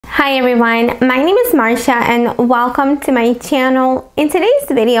Hi everyone, my name is Marcia and welcome to my channel. In today's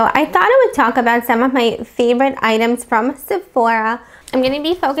video, I thought I would talk about some of my favorite items from Sephora. I'm going to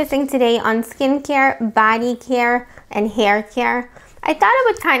be focusing today on skincare, body care, and hair care. I thought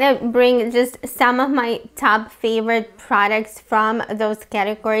I would kind of bring just some of my top favorite products from those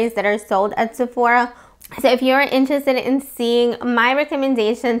categories that are sold at Sephora. So if you're interested in seeing my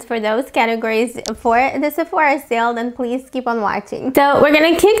recommendations for those categories for the Sephora sale, then please keep on watching. So we're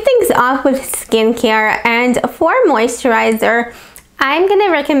gonna kick things off with skincare, and for moisturizer, I'm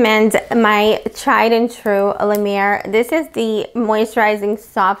gonna recommend my tried and true La Mer. This is the moisturizing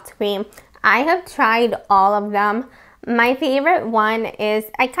soft cream. I have tried all of them. My favorite one is,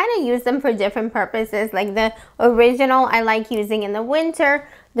 I kind of use them for different purposes. Like the original I like using in the winter.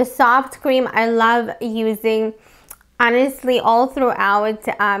 The soft cream I love using honestly all throughout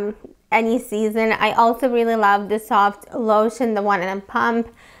any season. I also really love the soft lotion, the one in a pump.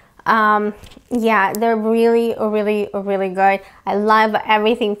 Yeah, they're really good. I love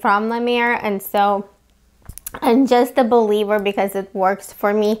everything from La Mer, and so I'm just a believer because it works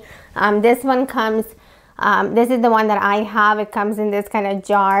for me. This one comes, this is the one that I have. It comes in this kind of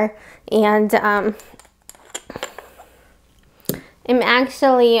jar, and I'm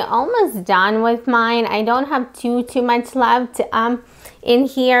actually almost done with mine. I don't have too much left in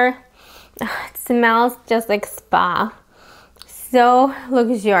here. It smells just like spa. So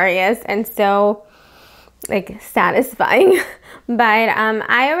luxurious and so like satisfying. But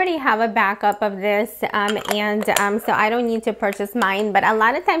I already have a backup of this, so I don't need to purchase mine. But a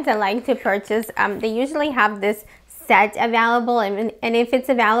lot of times I like to purchase, they usually have this set available, and if it's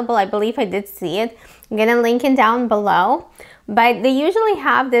available, I believe I did see it. I'm gonna link it down below. But they usually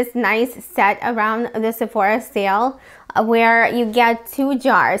have this nice set around the Sephora sale where you get 2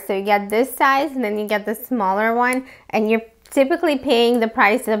 jars. So you get this size and then you get the smaller one, and you're typically paying the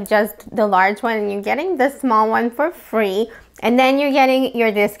price of just the large one, and you're getting the small one for free, and then you're getting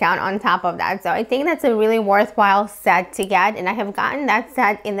your discount on top of that. So I think that's a really worthwhile set to get, and I have gotten that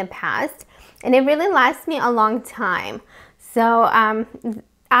set in the past, and it really lasts me a long time. So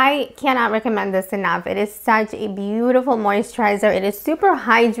I cannot recommend this enough. It is such a beautiful moisturizer. It is super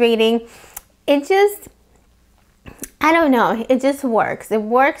hydrating. It just, I don't know, it just works. It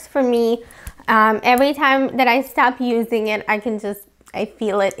works for me. Every time that I stop using it, I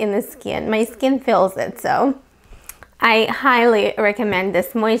feel it in the skin. My skin feels it. So I highly recommend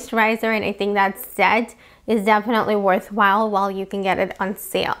this moisturizer, and I think that set is definitely worthwhile while you can get it on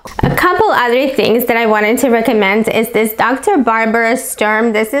sale. A couple other things that I wanted to recommend is this Dr. Barbara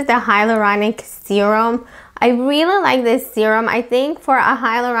Sturm. This is the Hyaluronic Serum. I really like this serum. I think for a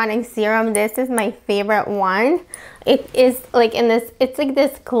hyaluronic serum, this is my favorite one. It is like in this, it's like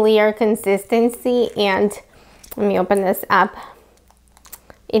this clear consistency, and let me open this up.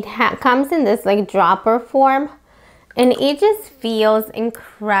 It comes in this like dropper form, and it just feels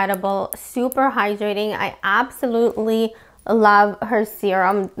incredible, super hydrating. I absolutely love her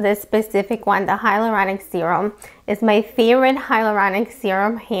serum. This specific one, the Hyaluronic Serum, is my favorite hyaluronic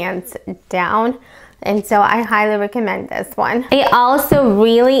serum, hands down. And so I highly recommend this one. I also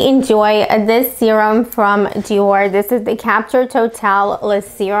really enjoy this serum from Dior. This is the Capture Totale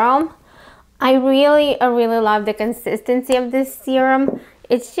Serum. I really love the consistency of this serum.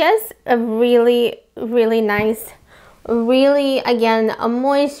 It's just a really nice, really, again, a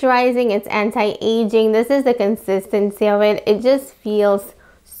moisturizing. It's anti-aging. This is the consistency of it. It just feels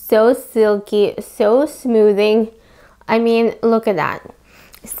so silky, so smoothing. I mean, look at that.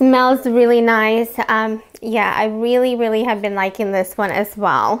 It smells really nice. Yeah, I really have been liking this one as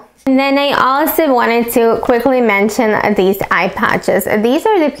well. And then I also wanted to quickly mention these eye patches. These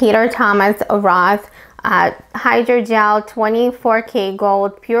are the Peter Thomas Roth Hydra-Gel 24K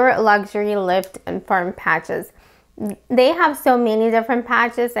Gold Pure Luxury Lift and Firm Patches. They have so many different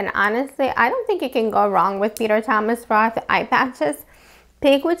patches, and honestly, I don't think you can go wrong with Peter Thomas Roth eye patches.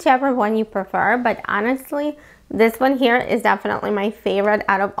 Pick whichever one you prefer, but honestly, this one here is definitely my favorite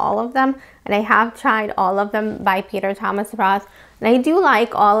out of all of them, and I have tried all of them by Peter Thomas Roth, and I do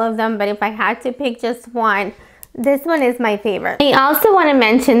like all of them, but if I had to pick just one, this one is my favorite. I also want to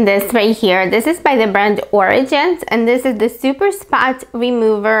mention this right here. This is by the brand Origins, and this is the Super Spot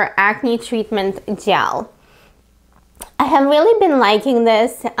Remover Acne Treatment Gel. I have really been liking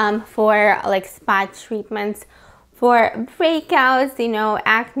this for like spot treatments, for breakouts, you know,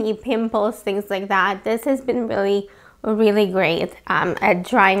 acne, pimples, things like that. This has been really great at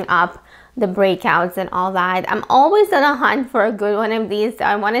drying up the breakouts and all that. I'm always on a hunt for a good one of these, so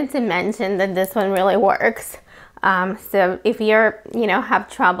I wanted to mention that this one really works. So if you're, you know, have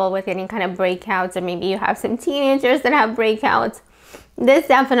trouble with any kind of breakouts, or maybe you have some teenagers that have breakouts, this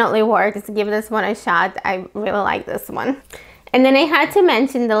definitely works. Give this one a shot. I really like this one. And then I had to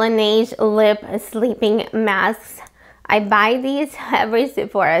mention the LANEIGE Lip Sleeping Masks. I buy these every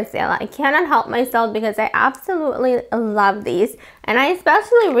Sephora sale. I cannot help myself because I absolutely love these. And I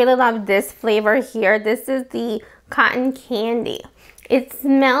especially really love this flavor here. This is the cotton candy. It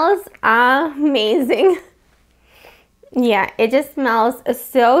smells amazing. Yeah, it just smells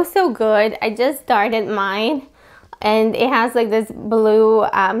so, so good. I just started mine. And it has like this blue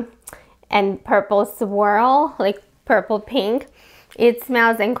and purple swirl, like purple pink. It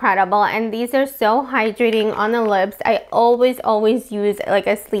smells incredible, and these are so hydrating on the lips. I always use like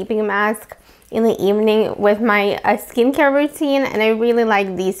a sleeping mask in the evening with my skincare routine, and I really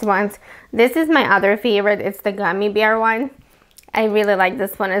like these ones. This is my other favorite. It's the gummy bear one. I really like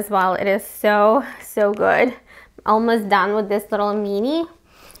this one as well. It is so good. Almost done with this little mini.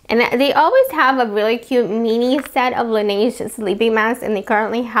 And they always have a really cute mini set of LANEIGE sleeping masks, and they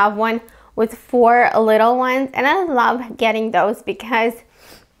currently have one with 4 little ones, and I love getting those because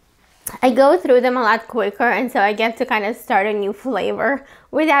I go through them a lot quicker, and so I get to kind of start a new flavor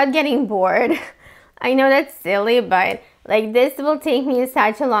without getting bored. I know that's silly, but like this will take me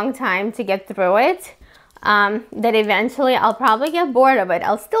such a long time to get through it that eventually I'll probably get bored of it.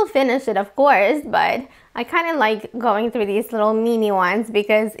 I'll still finish it, of course, but I kind of like going through these little mini ones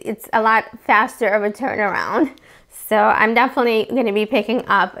because it's a lot faster of a turnaround. So I'm definitely going to be picking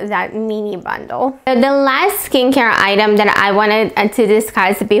up that mini bundle. So the last skincare item that I wanted to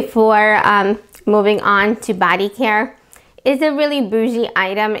discuss before moving on to body care is a really bougie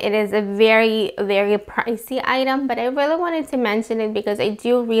item. It is a very pricey item, but I really wanted to mention it because I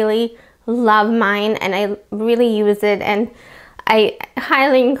do really love mine and I really use it, and I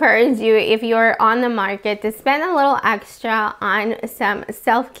highly encourage you, if you're on the market, to spend a little extra on some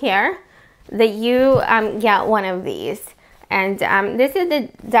self-care, that you get one of these. And this is the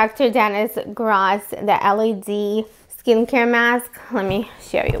Dr. Dennis Gross, the LED skincare mask. Let me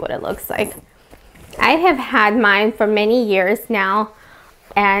show you what it looks like. I have had mine for many years now,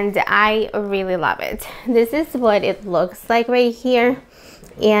 and I really love it. This is what it looks like right here.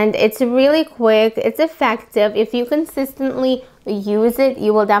 And it's really quick, it's effective. If you consistently use it,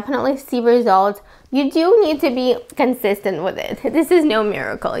 you will definitely see results. You do need to be consistent with it. This is no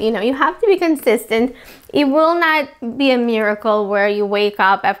miracle, you know, you have to be consistent. It will not be a miracle where you wake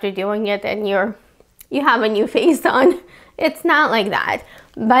up after doing it and you have a new face on. It's not like that.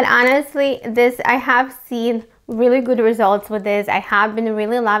 But honestly, I have seen really good results with this. I have been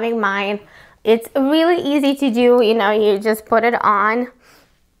really loving mine. It's really easy to do, you know, you just put it on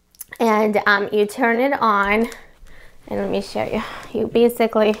and you turn it on, and let me show you. You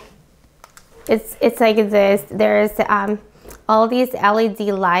basically, it's like this. There's all these LED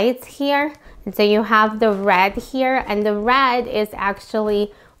lights here, and so you have the red here, and the red is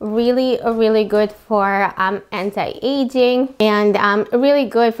actually really good for anti-aging, and really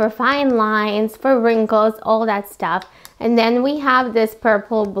good for fine lines, for wrinkles, all that stuff. And then we have this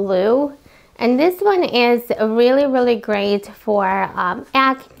purple blue, and this one is really great for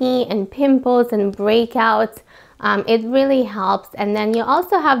acne and pimples and breakouts. It really helps. And then you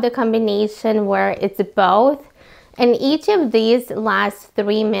also have the combination where it's both, and each of these lasts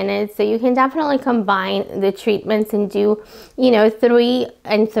 3 minutes, so you can definitely combine the treatments and do, you know, 3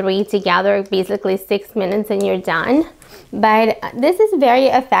 and 3 together, basically 6 minutes, and you're done. But this is very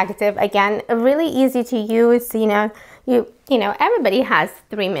effective. Again, really easy to use. You know, everybody has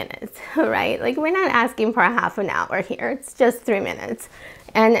 3 minutes, right? Like, we're not asking for a half an hour here. It's just 3 minutes.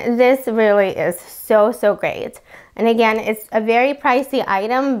 And this really is so great. And again, it's a very pricey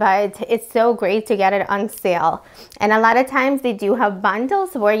item, but it's so great to get it on sale. And a lot of times they do have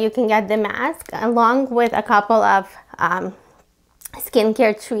bundles where you can get the mask along with a couple of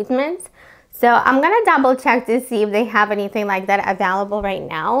skincare treatments. So I'm gonna double check to see if they have anything like that available right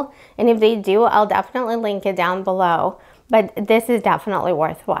now. And if they do, I'll definitely link it down below. But this is definitely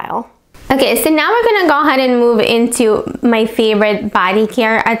worthwhile. Okay, so now we're gonna go ahead and move into my favorite body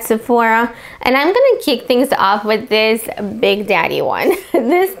care at Sephora. And I'm gonna kick things off with this Big Daddy one.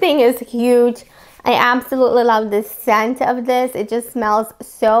 This thing is huge. I absolutely love the scent of this. It just smells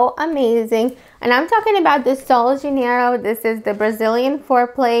so amazing. And I'm talking about the Sol Janeiro. This is the Brazilian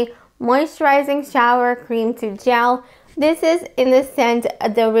Foreplay Moisturizing Shower Cream to Gel. This is in the scent,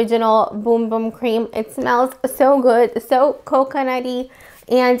 the original Boom Boom Cream. It smells so good, so coconutty.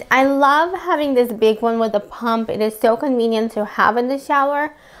 And I love having this big one with a pump. It is so convenient to have in the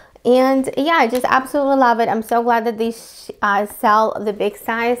shower. And yeah, I just absolutely love it. I'm so glad that they sell the big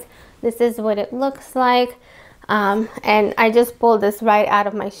size. This is what it looks like. and I just pulled this right out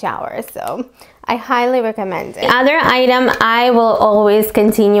of my shower, so I highly recommend it. The other item I will always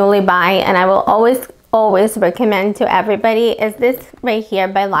continually buy, and I will always recommend to everybody, is this right here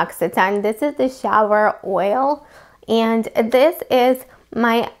by L'Occitane. This is the shower oil, and this is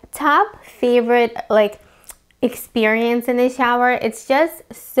my top favorite experience in the shower. It's just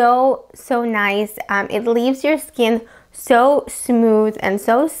so nice. It leaves your skin so smooth and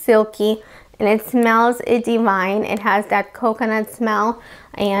so silky, and it smells divine. It has that coconut smell,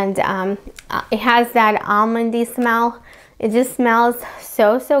 and it has that almondy smell. It just smells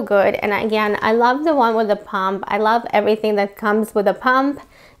so good. And again, I love the one with the pump. I love everything that comes with a pump,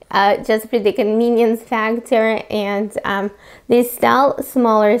 just for the convenience factor. And they sell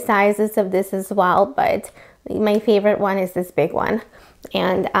smaller sizes of this as well, but my favorite one is this big one.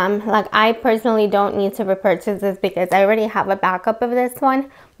 And I personally don't need to repurchase this because I already have a backup of this one,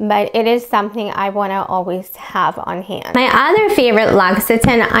 but it is something I want to always have on hand. My other favorite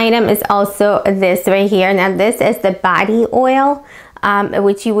L'Occitane item is also this right here. Now this is the body oil,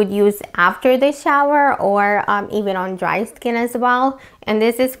 which you would use after the shower, or even on dry skin as well. And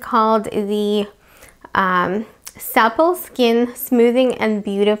this is called the Supple Skin Smoothing and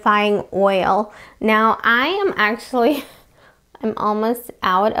Beautifying Oil. Now I'm almost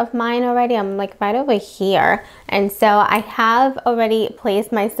out of mine already. I'm like right over here, and so I have already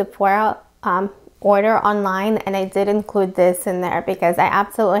placed my Sephora order online, and I did include this in there because I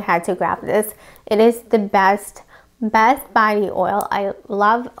absolutely had to grab this. It is the best body oil. I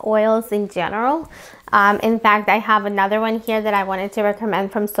love oils in general. In fact, I have another one here that I wanted to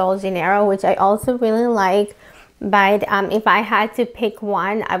recommend from Janeiro, which I also really like. But if I had to pick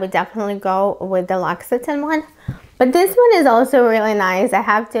one, I would definitely go with the L'Occitane one. But this one is also really nice. I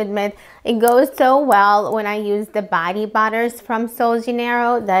have to admit, it goes so well when I use the body butters from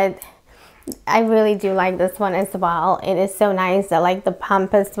Janeiro that I really do like this one as well. It is so nice. I like the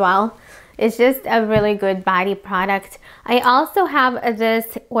pump as well. It's just a really good body product. I also have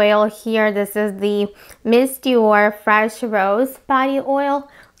this oil here. This is the Miss Dior Fresh Rose Body Oil.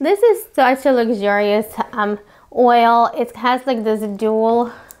 This is such a luxurious oil. It has like this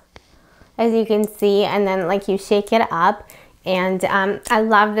dual, as you can see, and then like you shake it up. And I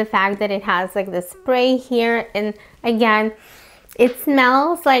love the fact that it has like the spray here, and again, it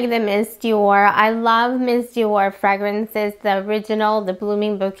smells like the Miss Dior. I love Miss Dior fragrances, the original, the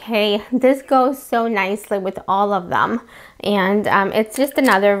Blooming Bouquet. This goes so nicely with all of them, and it's just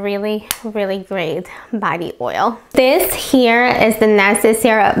another really great body oil. This here is the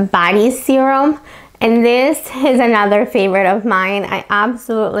Necessaire Body Serum. And this is another favorite of mine. I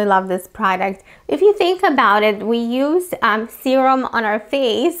absolutely love this product. If you think about it, we use serum on our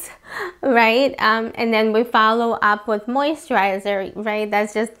face, right? And then we follow up with moisturizer, right?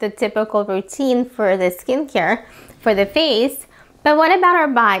 That's just the typical routine for the skincare for the face. But what about our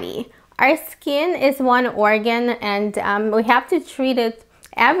body? Our skin is one organ, and we have to treat it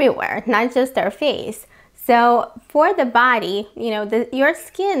everywhere, not just our face. So for the body, you know, your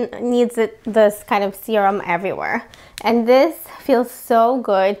skin needs this kind of serum everywhere. And this feels so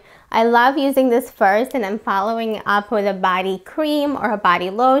good. I love using this first and then following up with a body cream or a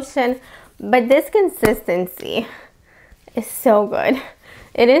body lotion. But this consistency is so good.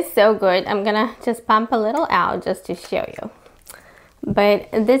 It is so good. I'm gonna just pump a little out just to show you.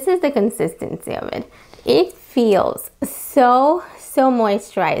 But this is the consistency of it. It feels so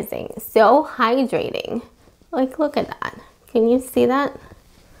moisturizing, so hydrating. Like, look at that. Can you see that?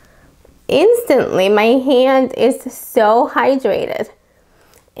 Instantly, my hand is so hydrated.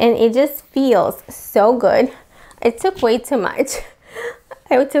 And it just feels so good. I took way too much.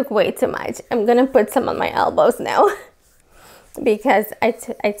 I took way too much. I'm gonna put some on my elbows now because I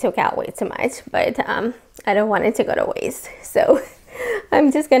took out way too much, but I don't want it to go to waste. So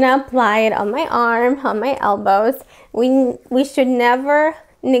I'm just gonna apply it on my arm, on my elbows. We should never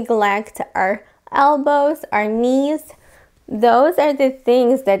neglect our elbows, our knees. Those are the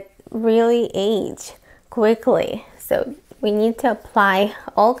things that really age quickly. So we need to apply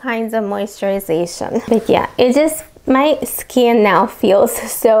all kinds of moisturization. But yeah, my skin now feels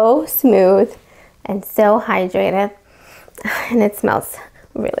so smooth and so hydrated, and it smells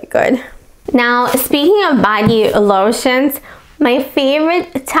really good. Now, speaking of body lotions, my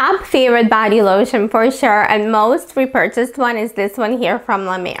top favorite body lotion for sure, and most repurchased one, is this one here from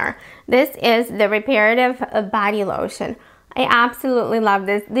La Mer. This is the Reparative Body Lotion. I absolutely love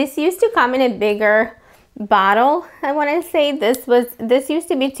this. This used to come in a bigger bottle. I want to say this used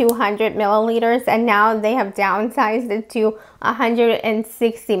to be 200 milliliters, and now they have downsized it to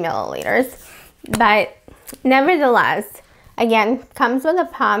 160 milliliters. But nevertheless, again, comes with a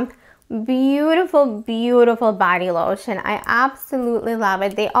pump, beautiful, beautiful body lotion. I absolutely love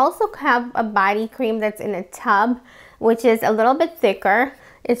it. They also have a body cream that's in a tub, which is a little bit thicker.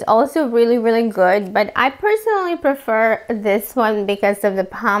 It's also really, really good, but I personally prefer this one because of the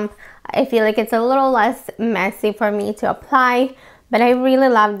pump. I feel like it's a little less messy for me to apply, but I really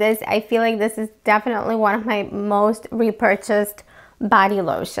love this. I feel like this is definitely one of my most repurchased body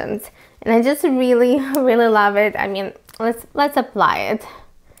lotions, and I just really, really love it. I mean, let's apply it.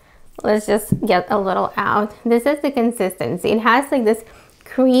 Let's just get a little out. This is the consistency. It has like this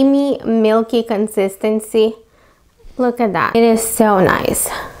creamy, milky consistency. Look at that. It is so nice.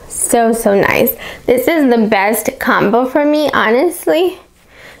 So, so nice. This is the best combo for me, honestly.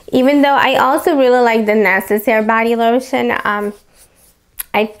 Even though I also really like the Necessaire body lotion,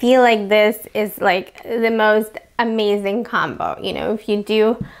 I feel like this is like the most amazing combo. You know, if you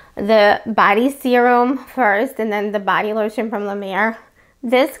do the body serum first and then the body lotion from La Mer,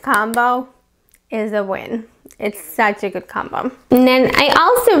 this combo is a win. It's such a good combo. And then I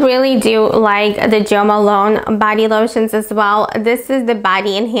also really do like the Jo Malone body lotions as well. This is the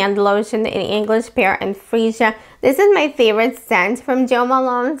body and hand lotion in English Pear and Freesia. This is my favorite scent from Jo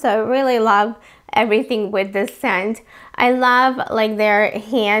Malone, so I really love everything with this scent. I love like their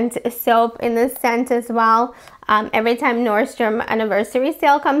hand soap in this scent as well. Every time Nordstrom anniversary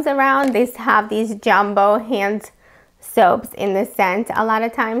sale comes around, they have these jumbo hand soaps in the scent a lot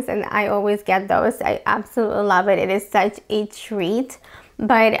of times, and I always get those. I absolutely love it. It is such a treat.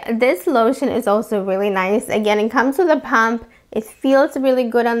 But this lotion is also really nice. Again, it comes with a pump. It feels really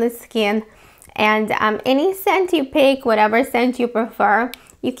good on the skin, and any scent you pick, whatever scent you prefer,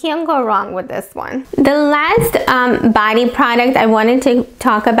 you can't go wrong with this one. The last body product I wanted to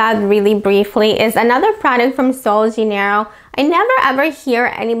talk about really briefly is another product from Sol Janeiro. I never ever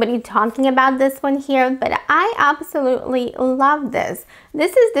hear anybody talking about this one here, but I absolutely love this.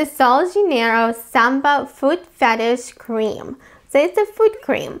 This is the Sol Janeiro Samba Foot Fetish Cream. So it's a foot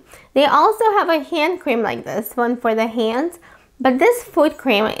cream. They also have a hand cream like this one for the hands, but this foot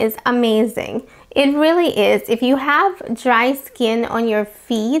cream is amazing. It really is. If you have dry skin on your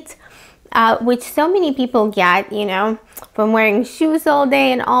feet, which so many people get, you know, from wearing shoes all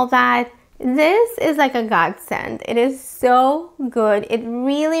day and all that, this is like a godsend. It is so good. It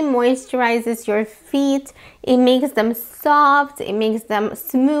really moisturizes your feet. It makes them soft. It makes them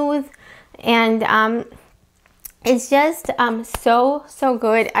smooth. And it's just so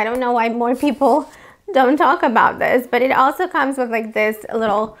good. I don't know why more people don't talk about this, but it also comes with like this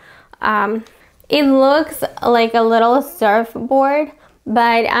little, it looks like a little surfboard,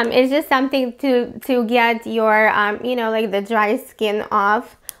 but it's just something to get your, you know, like the dry skin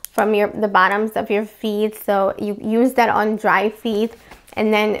off from the bottoms of your feet. So you use that on dry feet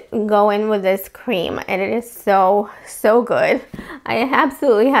and then go in with this cream, and it is so good. I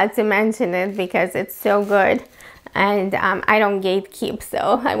absolutely had to mention it because it's so good. And I don't gatekeep,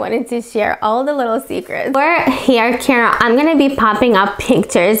 so I wanted to share all the little secrets. For hair care, I'm gonna be popping up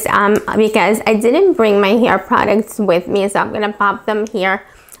pictures because I didn't bring my hair products with me, so I'm gonna pop them here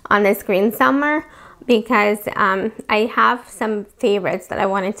on the screen somewhere, because I have some favorites that I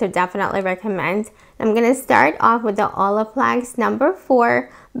wanted to definitely recommend. I'm gonna start off with the Olaplex number 4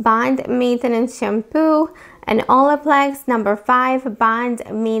 Bond Maintenance Shampoo and Olaplex number 5 Bond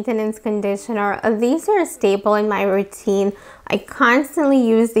Maintenance Conditioner. These are a staple in my routine. I constantly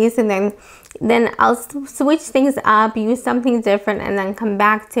use these, and then I'll switch things up, use something different, and then come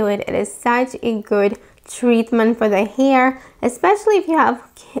back to it. It is such a good treatment for the hair, especially if you have,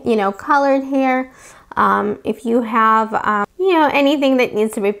 you know, colored hair. If you have, you know, anything that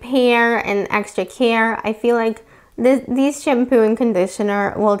needs repair and extra care, I feel like these shampoo and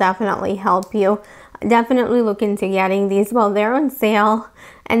conditioner will definitely help you. Definitely look into getting these while they're on sale.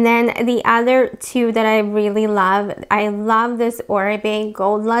 And then the other two that I really love, I love this Oribe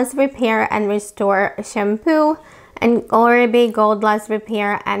Gold Lust Repair and Restore Shampoo and Oribe Gold Lust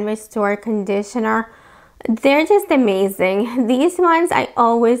Repair and Restore Conditioner. They're just amazing. These ones I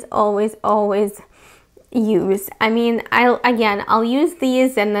always use. I mean, I'll use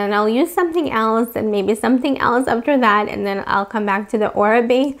these, and then I'll use something else, and maybe something else after that, and then I'll come back to the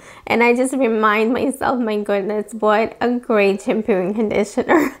Oribe, and I just remind myself, my goodness, what a great shampoo and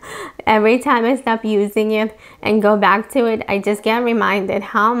conditioner. Every time I stop using it and go back to it, I just get reminded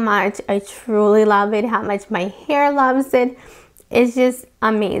how much I truly love it, how much my hair loves it. It's just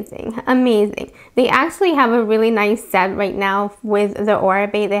amazing, amazing. They actually have a really nice set right now with the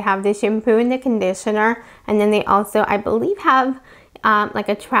Oribe. They have the shampoo and the conditioner, and then they also, I believe, have like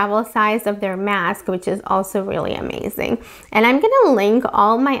a travel size of their mask, which is also really amazing. And I'm gonna link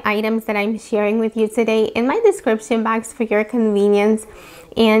all my items that I'm sharing with you today in my description box for your convenience.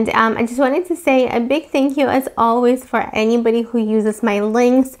 And I just wanted to say a big thank you as always for anybody who uses my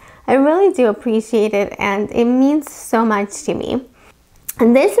links. I really do appreciate it, and it means so much to me.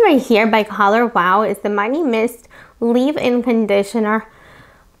 And this right here by Color Wow is the Money Mist Leave-In Conditioner.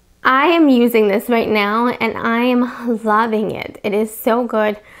 I am using this right now and I am loving it. It is so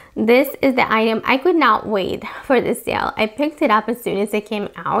good. This is the item I could not wait for the sale. I picked it up as soon as it came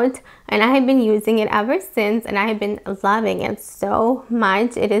out and I have been using it ever since, and I have been loving it so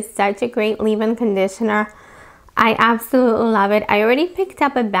much. It is such a great leave-in conditioner. I absolutely love it. I already picked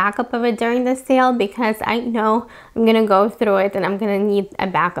up a backup of it during the sale because I know I'm gonna go through it and I'm gonna need a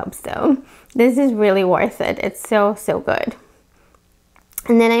backup. So this is really worth it. It's so good.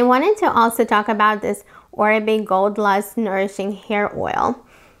 And then I wanted to also talk about this Oribe Gold Lust Nourishing Hair Oil.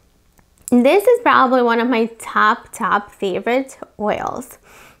 This is probably one of my top favorite oils.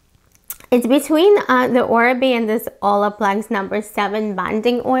 It's between the Oribe and this Olaplex number 7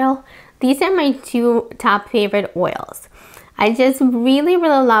 bonding oil. These are my two top favorite oils. I just really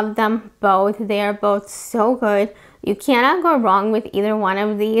love them both. They are both so good. You cannot go wrong with either one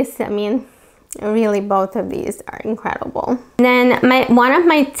of these. I mean, really both of these are incredible. And then one of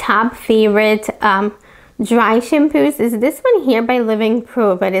my top favorite dry shampoos is this one here by Living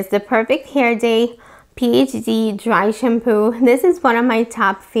Proof. It is the Perfect Hair Day PhD dry shampoo. This is one of my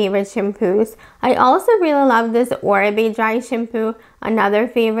top favorite shampoos. I also really love this Oribe dry shampoo, another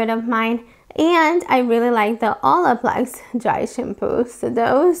favorite of mine, and I really like the Olaplex dry shampoo. So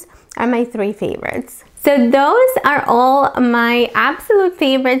those are my 3 favorites. So those are all my absolute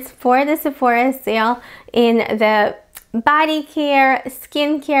favorites for the Sephora sale in the body care,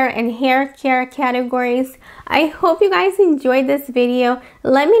 skincare, and hair care categories. I hope you guys enjoyed this video.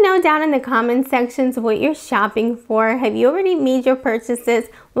 Let me know down in the comment sections what you're shopping for. Have you already made your purchases?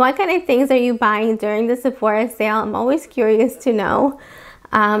 What kind of things are you buying during the Sephora sale? I'm always curious to know.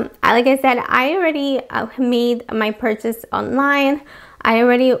 Like I said, I already made my purchase online. I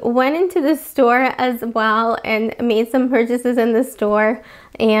already went into the store as well and made some purchases in the store,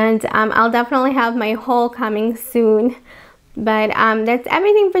 and I'll definitely have my haul coming soon. But that's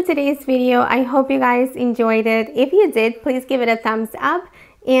everything for today's video. I hope you guys enjoyed it. If you did, please give it a thumbs up,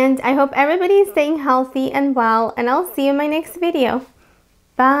 and I hope everybody is staying healthy and well, and I'll see you in my next video.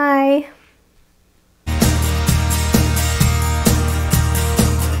 Bye!